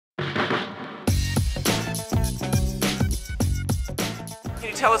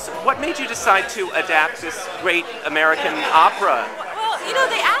tell us what made you decide to adapt this great American opera? Well, you know,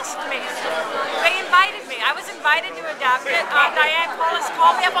 they asked me. They invited me. I was invited to adapt it. Diane Paulus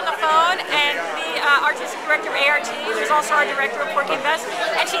called me up on the phone, and the artistic director of ART, who's also our director of Porgy and Bess,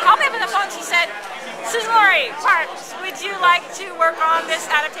 and she called me up on the phone. She said, "Suzan-Lori Parks, would you like to work on this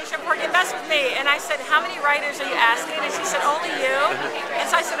adaptation of Porgy and Bess with me?" And I said, "How many writers are you asking?" And she said, "Only you." And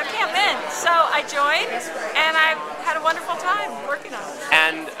so I said, "Okay, I'm in." So I joined, and I've had a wonderful time working on it.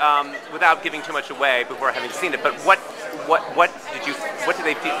 And without giving too much away before having seen it, but what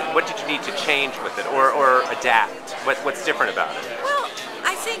did you need to change with it or adapt? What's different about it? Well,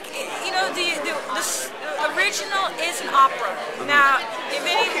 I think, you know, the original is an opera. Now, if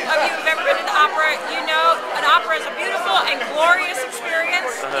any of you have ever been to the opera, you know an opera is a beautiful and glorious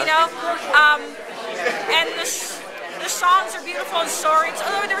experience, you know, and the songs are beautiful and soaring. So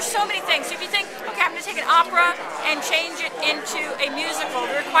there are so many things. So if you think, okay, I'm going to take an opera and change it into a musical,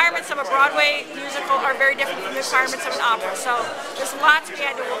 the requirements of a Broadway musical are very different from the requirements of an opera. So there's lots we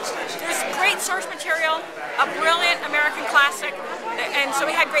had to work with. There's great source material, a brilliant American classic, and so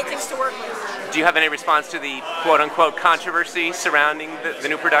we had great things to work with. Do you have any response to the quote-unquote controversy surrounding the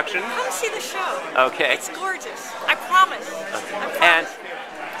new production? Come see the show. Okay. It's gorgeous. I promise. And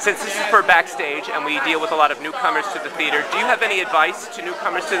since this is for backstage and we deal with a lot of newcomers to the theater, do you have any advice to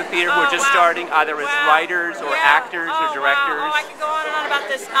newcomers to the theater who are just starting, either as writers or actors or directors? Oh, I could go on and on about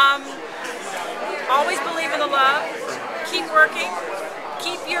this. Always believe in the love. Keep working.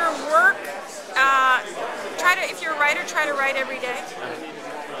 Keep your work. If you're a writer, try to write every day.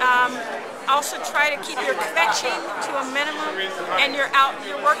 Also try to keep your fetching to a minimum and your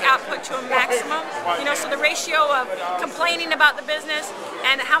work output to a maximum. You know, so the ratio of complaining about the business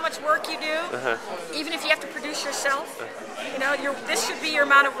and how much work you do, even if you have to produce yourself. You know, this should be your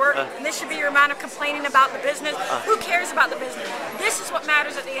amount of work, and this should be your amount of complaining about the business. Who cares about the business? This is what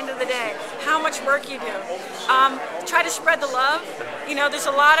matters at the end of the day, how much work you do. Try to spread the love. You know, there's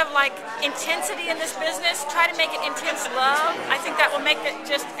a lot of like intensity in this business. Try to make it intense love. I think that will make it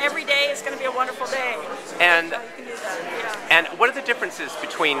just every day is going to be a wonderful day. And and what are the differences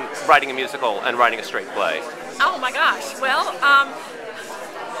between writing a musical and writing a straight play? Oh my gosh. Well,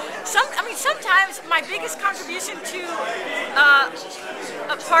 sometimes my biggest contribution to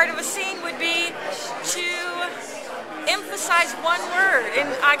a part of a scene would be to emphasize one word, and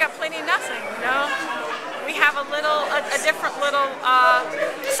I got plenty of nothing, you know? We have a different little,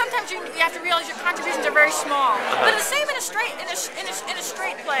 sometimes you have to realize your contributions are very small. But the same in a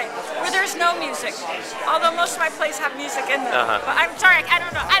straight play, where there's no music. Although most of my plays have music in them. But I'm sorry, I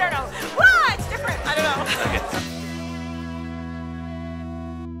don't know. What? It's different, I don't know.